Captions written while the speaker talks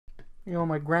You know,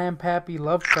 my grandpappy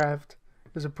Lovecraft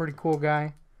is a pretty cool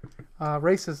guy.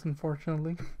 Racist,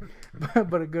 unfortunately,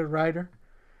 but a good writer.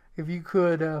 If you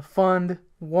could fund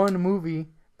one movie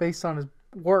based on his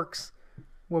works,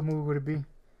 what movie would it be?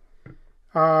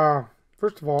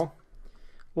 First of all,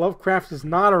 Lovecraft is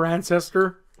not our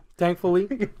ancestor, thankfully.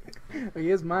 He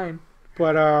is mine.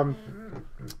 But,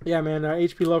 yeah, man,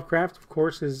 H.P. Lovecraft, of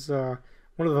course, is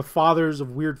one of the fathers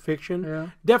of weird fiction. Yeah.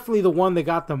 Definitely the one that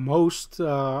got the most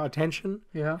attention.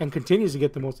 Yeah. And continues to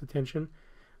get the most attention.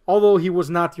 Although he was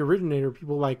not the originator.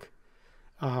 People like,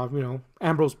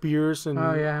 Ambrose Bierce and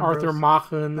Arthur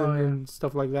Machen and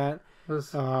stuff like that.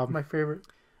 Was my favorite.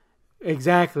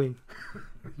 Exactly.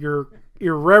 Your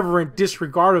irreverent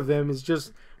disregard of them is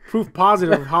just proof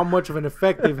positive of how much of an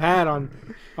effect they've had on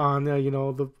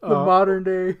the modern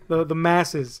day, the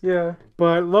masses. Yeah.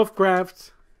 But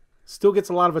Lovecraft still gets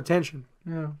a lot of attention.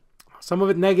 Yeah. Some of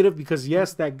it negative because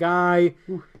yes, that guy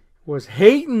was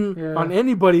hating on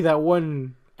anybody that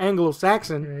wasn't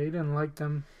Anglo-Saxon. Yeah, he didn't like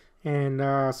them.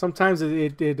 And sometimes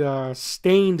it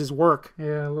stained his work.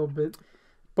 Yeah, a little bit.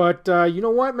 But you know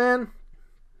what, man?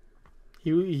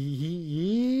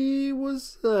 He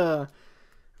was a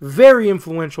very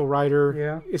influential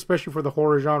writer, especially for the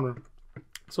horror genre.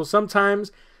 So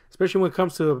sometimes, especially when it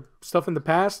comes to stuff in the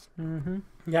past, you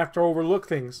have to overlook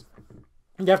things.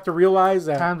 You have to realize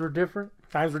that times were different.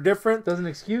 Times were different. Doesn't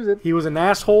excuse it. He was an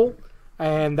asshole,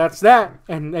 and that's that.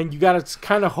 And you got to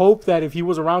kind of hope that if he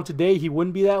was around today, he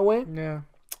wouldn't be that way. Yeah.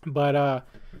 But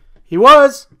he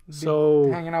was. So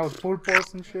hanging out with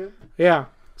pulpos and shit. Yeah.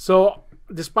 So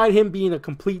despite him being a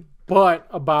complete butt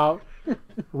about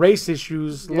race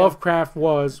issues, Lovecraft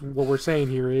was, what we're saying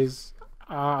here, is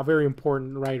a very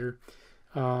important writer.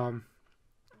 And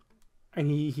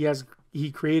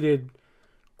he created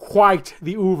quite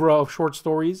the oeuvre of short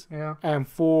stories. Yeah. And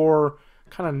 4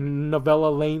 kind of novella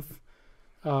length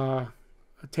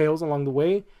tales along the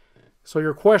way. So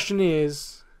your question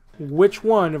is, which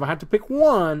one, if I had to pick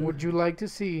one, would you like to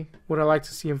see? Would I like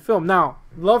to see in film? Now,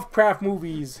 Lovecraft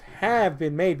movies have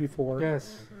been made before.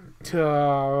 Yes.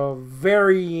 To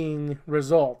varying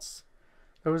results.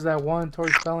 There was that one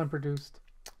Tori Spelling produced.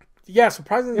 Yeah,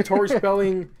 surprisingly, Tori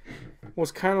Spelling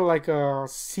was kind of like a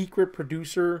secret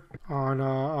producer on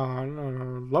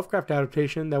a Lovecraft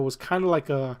adaptation that was kind of like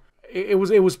a... It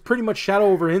was pretty much Shadow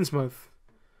over Innsmouth.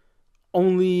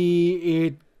 Only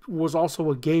it was also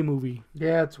a gay movie.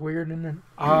 Yeah, it's weird, isn't it?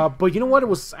 But you know what? It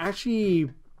was actually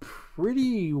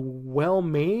pretty well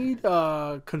made,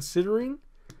 considering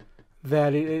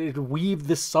that it weaved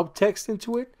this subtext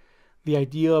into it. The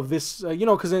idea of this,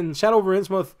 because in Shadow over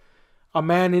Innsmouth, a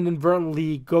man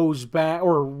inadvertently goes back,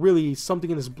 or really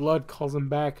something in his blood calls him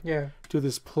back to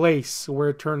this place where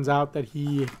it turns out that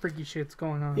freaky shit's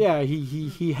going on. Yeah,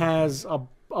 he has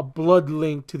a blood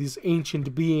link to these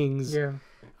ancient beings. Yeah.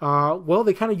 Well,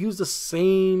 they kind of use the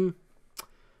same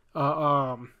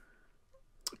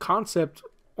concept,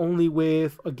 only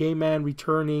with a gay man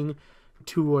returning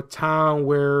to a town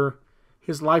where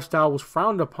his lifestyle was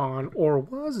frowned upon, or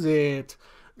was it?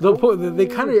 They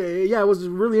kind of, it was a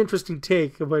really interesting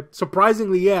take, but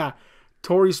surprisingly,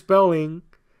 Tori Spelling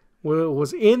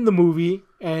was in the movie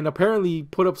and apparently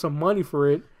put up some money for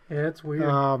it. Yeah, it's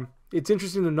weird. It's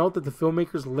interesting to note that the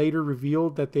filmmakers later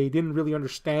revealed that they didn't really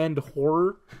understand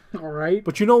horror. All right.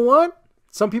 But you know what?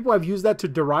 Some people have used that to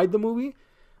deride the movie,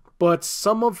 but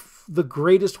some of the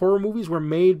greatest horror movies were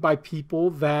made by people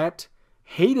that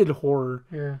hated horror.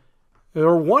 Yeah. They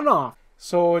were one-off.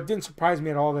 So it didn't surprise me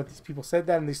at all that these people said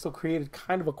that, and they still created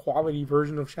kind of a quality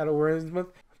version of Shadow over Innsmouth.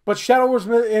 But Shadow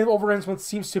over Innsmouth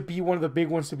seems to be one of the big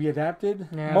ones to be adapted.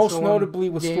 Yeah, most notably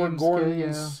with Stuart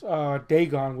Gordon's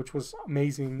Dagon, which was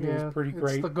amazing. It was pretty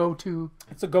great. It's the go-to.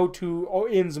 It's a go-to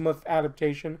Innsmouth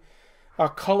adaptation.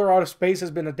 Color Out of Space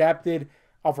has been adapted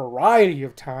a variety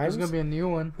of times. There's going to be a new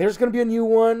one. There's going to be a new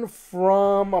one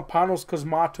from Panos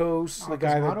Cosmatos, the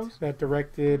guy that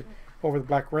directed Over the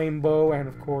Black Rainbow, and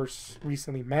of course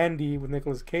recently Mandy with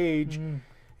Nicolas Cage.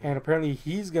 And apparently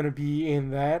he's going to be in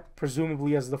that,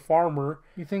 presumably as the farmer.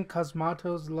 You think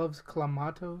Cosmatos loves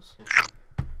Clamatos?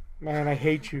 Man, I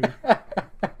hate you.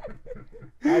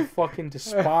 I fucking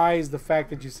despise the fact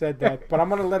that you said that, but I'm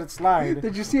going to let it slide.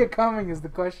 Did you see it coming is the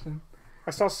question. I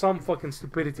saw some fucking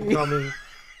stupidity coming,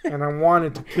 and I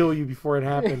wanted to kill you before it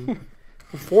happened.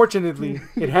 Unfortunately,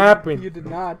 it happened. You did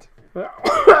not.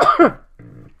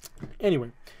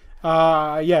 Anyway.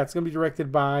 It's going to be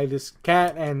directed by this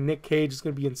cat, and Nick Cage is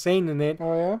going to be insane in it.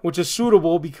 Oh, yeah? Which is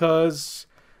suitable because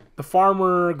the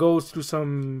farmer goes through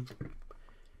some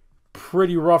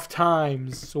pretty rough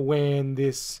times when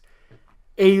this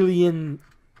alien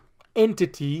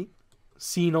entity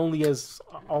seen only as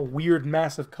a weird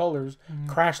mass of colors,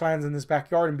 crash lands in this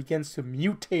backyard and begins to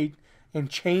mutate and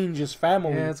change his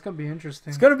family. Yeah, it's gonna be interesting.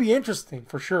 It's gonna be interesting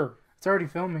for sure. It's already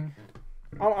filming.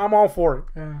 I'm all for it.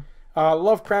 Yeah.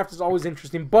 Lovecraft is always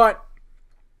interesting, but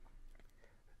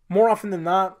more often than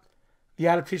not, the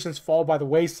adaptations fall by the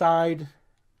wayside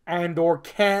and or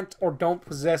can't or don't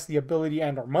possess the ability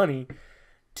and or money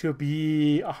to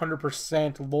be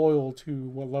 100% loyal to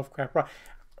what Lovecraft brought.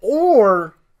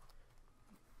 Or,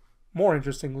 more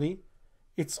interestingly,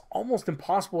 it's almost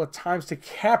impossible at times to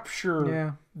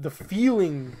capture the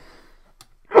feeling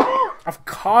of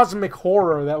cosmic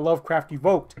horror that Lovecraft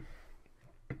evoked.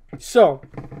 So,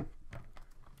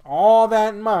 all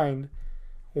that in mind,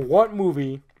 what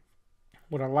movie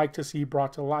would I like to see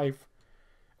brought to life?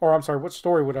 Or, I'm sorry, what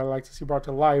story would I like to see brought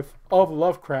to life of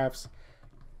Lovecraft's?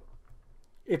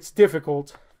 It's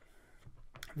difficult.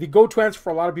 The go-to answer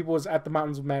for a lot of people is At the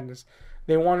Mountains of Madness.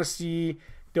 They want to see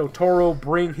Del Toro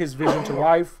bring his vision to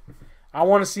life. I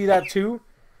want to see that too.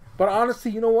 But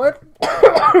honestly, you know what?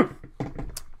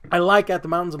 I like At the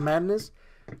Mountains of Madness,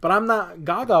 but I'm not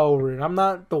gaga over it. I'm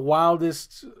not the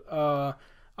wildest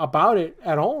about it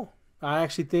at all. I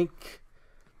actually think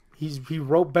he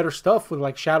wrote better stuff with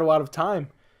like Shadow Out of Time,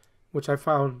 which I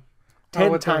found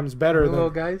 10 times better than little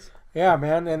guys. Yeah,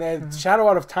 man, and Shadow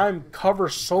Out of Time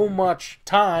covers so much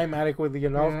time adequately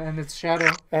enough. Yeah, and it's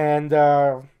Shadow. And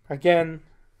again,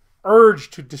 urge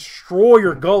to destroy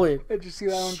your gullet. Did you see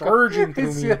that one surging through me?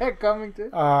 Did you see that coming too?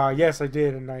 Yes, I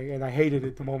did, and I hated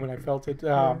it the moment I felt it.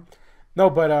 No,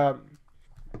 but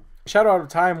Shadow Out of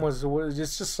Time was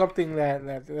just something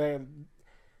that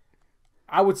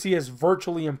I would see as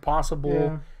virtually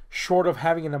impossible, short of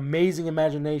having an amazing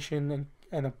imagination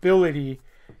and ability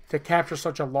to capture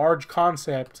such a large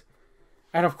concept,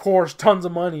 and of course tons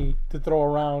of money to throw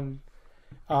around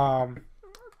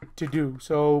to do.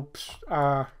 So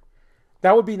that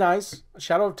would be nice.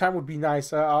 Shadow of Time would be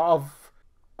nice. Of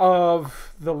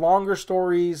the longer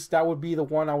stories, that would be the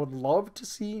one I would love to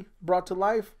see brought to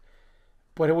life,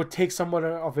 but it would take someone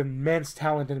of immense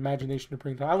talent and imagination to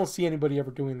bring it. I don't see anybody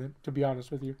ever doing that, to be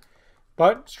honest with you.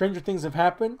 But stranger things have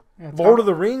happened. Yeah, Lord of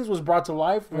the Rings was brought to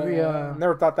life.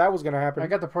 Never thought that was going to happen. I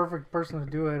got the perfect person to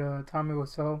do it, Tommy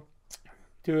Wiseau.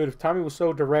 Dude, if Tommy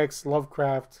Wiseau directs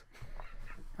Lovecraft,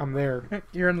 I'm there.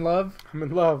 You're in love? I'm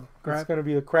in love. It's going to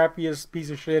be the crappiest piece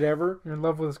of shit ever. You're in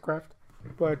love with his craft?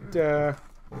 But,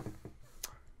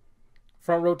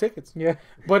 front row tickets. Yeah.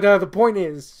 But the point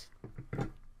is,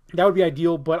 that would be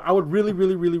ideal, but I would really,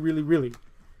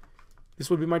 this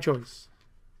would be my choice.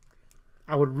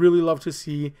 I would really love to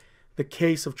see the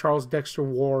case of Charles Dexter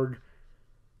Ward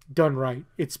done right.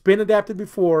 It's been adapted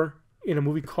before in a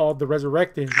movie called The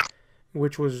Resurrected,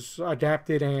 which was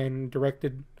adapted and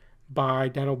directed by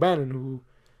Dan O'Bannon, who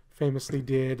famously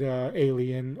did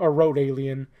Alien, or wrote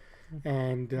Alien,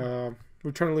 and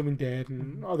Return of the Living Dead,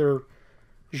 and other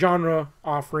genre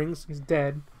offerings. He's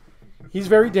dead. He's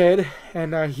very dead,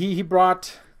 and he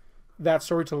brought that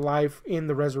story to life in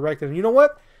The Resurrected. And you know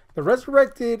what? The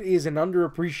Resurrected is an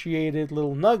underappreciated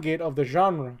little nugget of the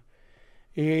genre.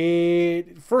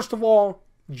 First of all,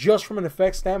 just from an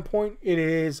effects standpoint, it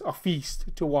is a feast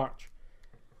to watch.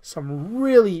 Some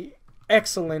really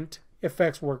excellent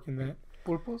effects work in that.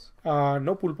 Pulpos?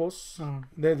 No pulpos. Oh.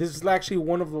 This is actually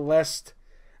one of the least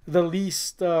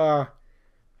pulpo.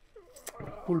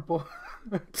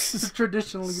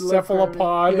 Traditionally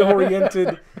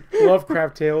cephalopod-oriented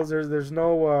Lovecraft tales. There's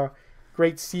no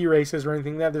great sea races or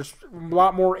anything like that. There's a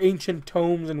lot more ancient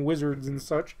tomes and wizards and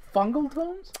such. Fungal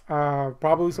tomes?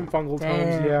 Probably some fungal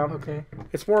tomes, yeah. Okay.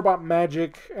 It's more about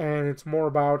magic, and it's more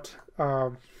about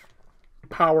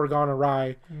power gone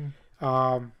awry.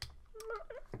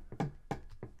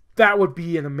 That would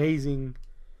be an amazing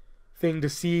thing to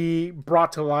see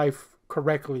brought to life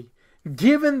correctly.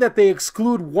 Given that they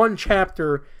exclude one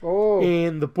chapter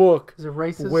in the book. Is it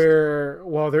racist? Where,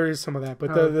 well, there is some of that.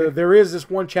 But there is this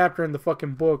one chapter in the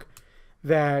fucking book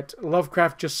that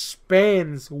Lovecraft just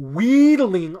spends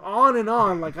wheedling on and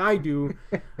on, like I do,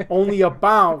 only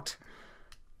about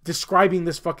describing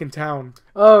this fucking town.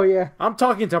 Oh, yeah. I'm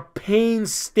talking to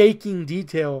painstaking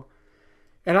detail.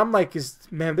 And I'm like,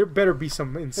 man, there better be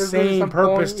some insane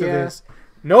purpose to this.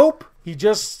 Nope. He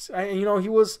just, he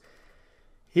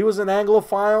was an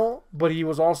Anglophile, but he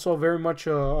was also very much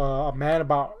a man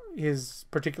about his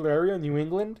particular area, New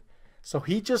England. So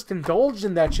he just indulged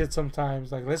in that shit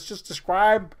sometimes. Like, let's just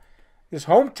describe this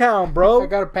hometown, bro. I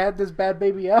gotta pad this bad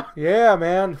baby out. Yeah,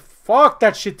 man. Fuck,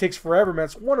 that shit takes forever, man.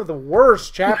 It's one of the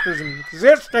worst chapters in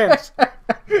existence.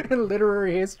 In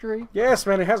literary history? Yes,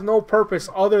 man. It has no purpose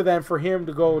other than for him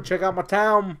to go check out my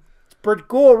town. It's pretty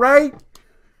cool, right?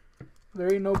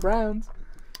 There ain't no Browns.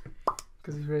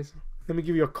 Because he's racist. Let me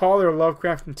give you a call there,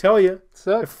 Lovecraft, and tell you.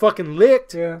 Sucks. It fucking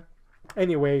licked. Yeah.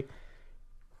 Anyway,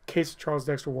 case of Charles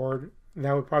Dexter Ward,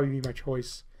 that would probably be my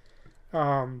choice.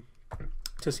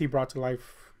 To see brought to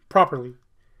life properly.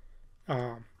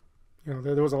 There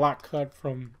was a lot cut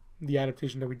from the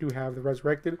adaptation that we do have, The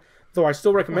Resurrected. Though I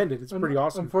still recommend it. It's pretty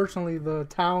awesome. Unfortunately, the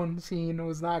town scene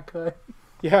was not cut.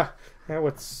 Yeah, that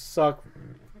would suck.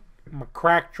 I'm a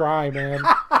crack dry, man.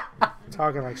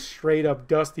 Talking like straight up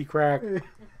dusty crack.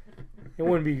 It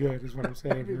wouldn't be good, is what I'm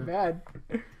saying. It'd be bad.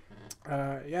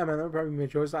 Yeah, man, that would probably be my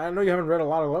choice. I know you haven't read a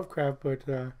lot of Lovecraft, but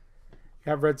you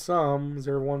have read some. Is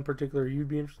there one particular you'd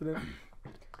be interested in?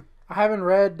 I haven't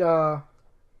read. I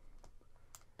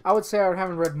would say I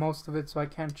haven't read most of it, so I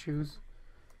can't choose.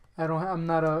 I'm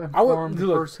not a informed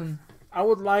person. I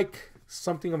would like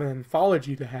something of an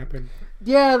anthology to happen.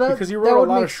 Yeah, because you wrote a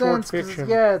lot of short fiction.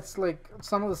 Yeah, it's like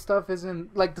some of the stuff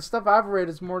isn't like the stuff I've read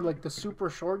is more like the super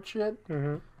short shit.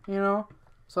 Mm-hmm. You know,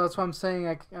 so that's why I'm saying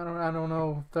I don't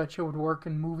know if that shit would work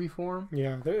in movie form.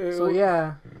 Yeah.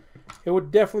 It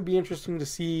would definitely be interesting to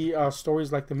see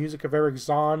stories like The Music of Eric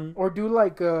Zahn, or do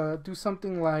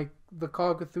something like the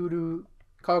Call of Cthulhu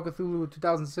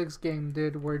 2006 game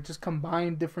did, where it just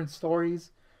combined different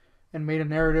stories and made a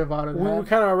narrative out of that. We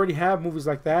kind of already have movies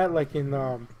like that, like in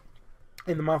The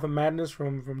Mouth of Madness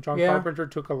from John Carpenter.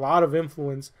 Took a lot of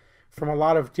influence from a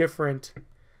lot of different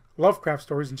Lovecraft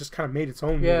stories and just kind of made its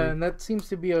own movie. Yeah, and that seems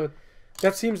to be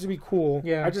cool.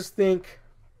 Yeah. I just think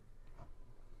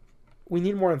we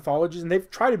need more anthologies, and they've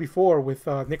tried it before with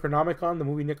Necronomicon, the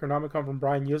movie Necronomicon from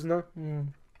Brian Yuzna.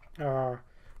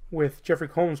 With Jeffrey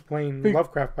Combs playing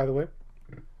Lovecraft, by the way.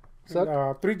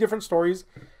 3 different stories.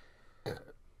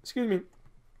 Excuse me.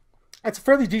 It's a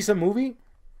fairly decent movie.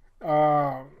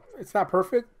 It's not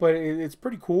perfect, but it's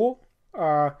pretty cool.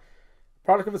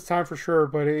 Product of its time for sure,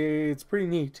 but it's pretty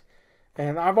neat.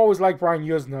 And I've always liked Brian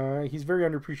Yuzna. He's very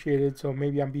underappreciated, so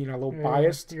maybe I'm being a little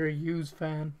biased. You're a Hughes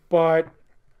fan. But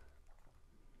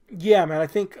yeah, man, I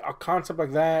think a concept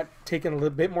like that, taken a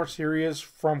little bit more serious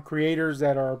from creators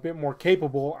that are a bit more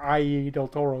capable, i.e. Del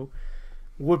Toro,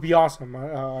 would be awesome.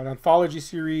 An anthology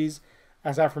series.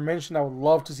 As aforementioned, I would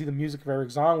love to see The Music of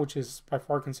Eric Zahn, which is by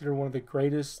far considered one of the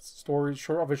greatest stories,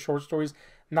 of his short stories,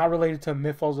 not related to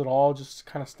mythos at all, just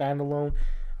kind of standalone.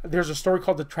 There's a story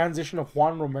called The Transition of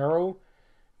Juan Romero,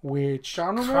 which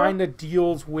kind of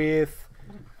deals with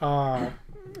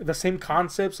the same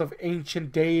concepts of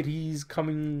ancient deities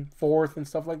coming forth and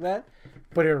stuff like that,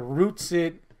 but it roots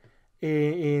it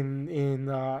in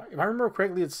if I remember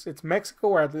correctly, it's Mexico,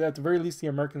 or at the very least the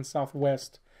American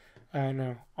Southwest.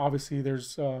 And obviously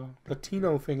there's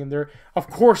Latino thing in there. Of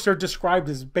course, they're described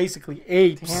as basically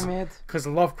apes. Damn it! Because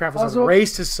Lovecraft was a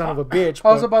racist son of a bitch.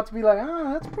 I was about to be like,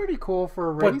 that's pretty cool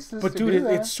for a racist. But dude,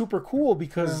 it's super cool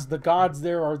because the gods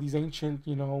there are these ancient,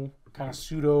 kind of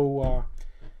pseudo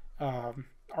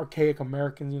archaic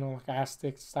Americans, like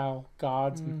Aztec style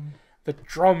gods. And the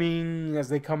drumming as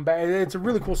they come back. It's a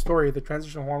really cool story. The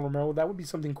transition of Juan Romero. That would be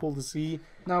something cool to see.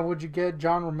 Now, would you get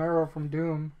John Romero from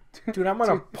Doom? Dude, I'm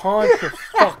gonna punch your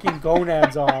fucking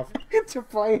gonads off. To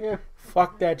play him.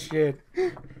 Fuck that shit.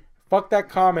 Fuck that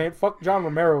comment. Fuck John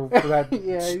Romero for that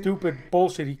stupid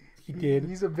bullshit he did.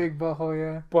 He's a big butthole,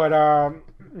 yeah. But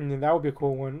that would be a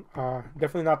cool one.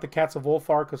 Definitely not the Cats of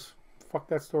Ulthar, because fuck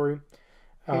that story.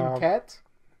 Cat?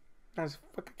 That's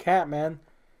a fucking cat, man.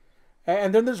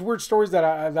 And then there's weird stories that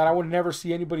I would never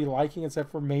see anybody liking,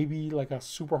 except for maybe like a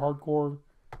super hardcore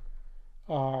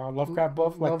Lovecraft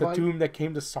buff, like the Doom that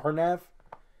came to Sarnath.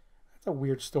 That's a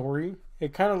weird story.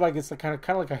 It's kind of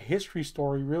like a history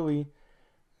story, really.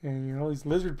 And these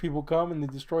lizard people come and they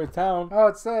destroy a town. Oh,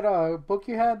 it's that book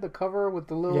you had, the cover with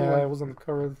the little. Yeah, it was on the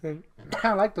cover of the thing. I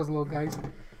kind of like those little guys.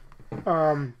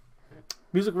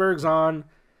 Music of Eric Zahn,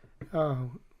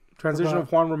 Transition of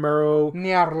Juan Romero,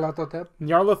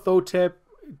 Nyarlathotep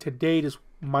to date is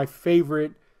my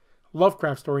favorite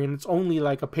Lovecraft story, and it's only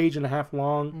like a page and a half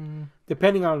long,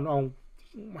 depending on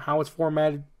how it's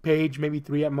formatted. Page, maybe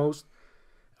 3 at most.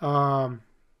 I'm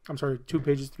sorry, 2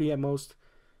 pages, 3 at most.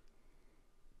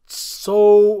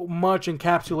 So much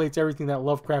encapsulates everything that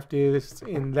Lovecraft is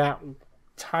in that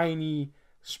tiny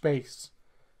space.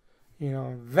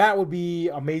 That would be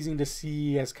amazing to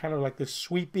see as kind of like this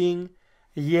sweeping,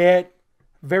 yet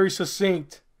very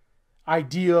succinct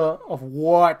idea of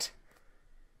what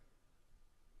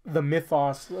the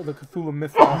mythos, the Cthulhu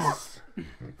mythos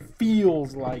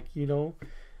feels like,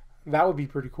 that would be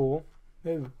pretty cool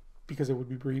because it would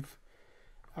be brief.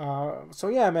 So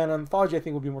yeah, man, anthology I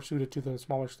think would be more suited to the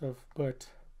smaller stuff, but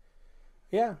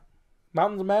yeah,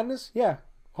 Mountains of Madness, yeah,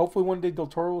 Hopefully one day Del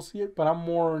Toro will see it, but I'm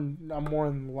more in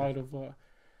the light of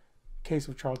Case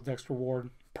of Charles Dexter Ward,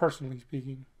 personally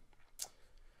speaking.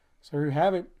 So here you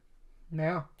have it.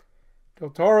 Yeah. Del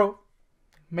Toro.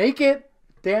 Make it.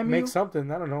 Damn you. Make something.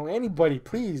 I don't know. Anybody,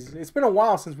 please. It's been a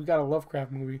while since we got a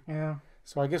Lovecraft movie. Yeah.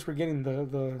 So I guess we're getting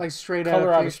the like straight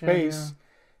color out of adaptation, space.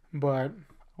 Yeah. But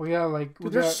we got like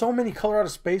dude, there's so many color out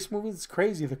of space movies. It's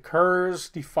crazy. The Curse,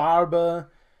 Die Farbe,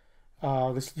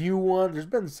 this new one. There's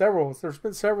been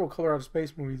several color out of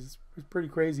space movies. It's pretty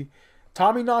crazy.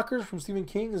 Tommy Knockers from Stephen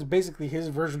King is basically his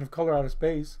version of color out of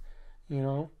space. You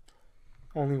know,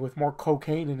 only with more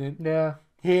cocaine in it. Yeah.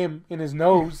 Him in his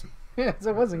nose. Yeah, so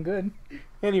it wasn't good.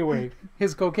 Anyway,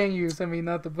 his cocaine use. I mean,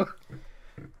 not the book.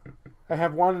 I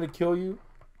have Wanted to Kill You.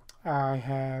 I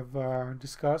have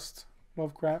discussed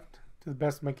Lovecraft to the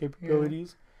best of my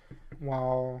capabilities,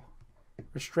 while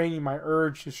restraining my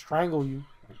urge to strangle you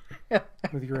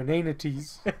with your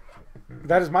inanities.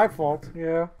 That is my fault.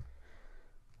 Yeah.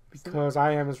 Because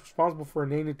I am as responsible for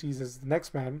inanities as the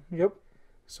next man. Yep.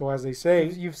 So as they say,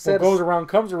 you've said what goes around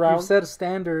comes around. You've set a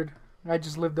standard. I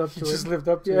just lived up to it. Just lived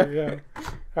up to it,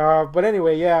 yeah. But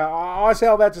anyway, yeah. I say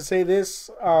all that to say this.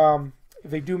 If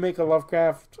they do make a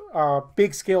Lovecraft,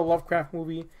 big scale Lovecraft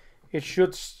movie, it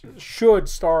should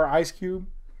star Ice Cube.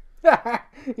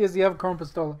 Yes, you have a Chrome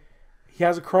Pistola. He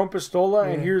has a Chrome Pistola,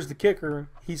 and here's the kicker: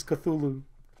 he's Cthulhu.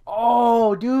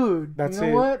 Oh, dude! That's you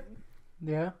know what?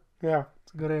 Yeah, yeah,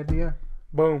 it's a good idea.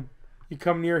 Boom! You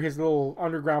come near his little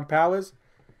underground palace,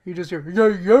 you just hear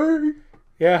yay.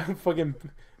 Yeah, fucking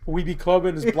We Be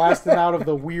Clubbing is blasting out of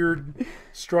the weird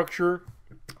structure.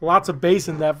 Lots of bass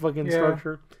in that fucking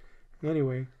structure.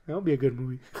 Anyway, that'll be a good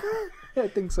movie. I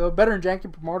think so. Better than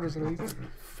Janky Promoters, at least.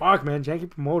 Fuck, man. Janky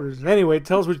Promoters. Anyway,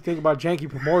 tell us what you think about Janky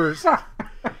Promoters.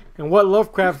 And what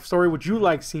Lovecraft story would you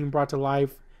like seeing brought to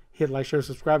life? Hit like, share,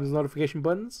 subscribe, and notification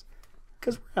buttons.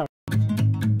 Because we're out.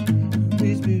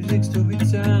 Movies, music, story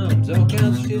times, all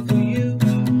kinds of shit for you.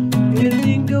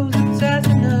 Anything goes inside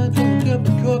the night, don't look up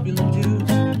a corpulent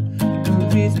dudes.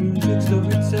 Movies, music, story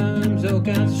times, all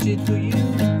kinds of shit for you.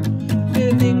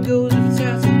 Anything goes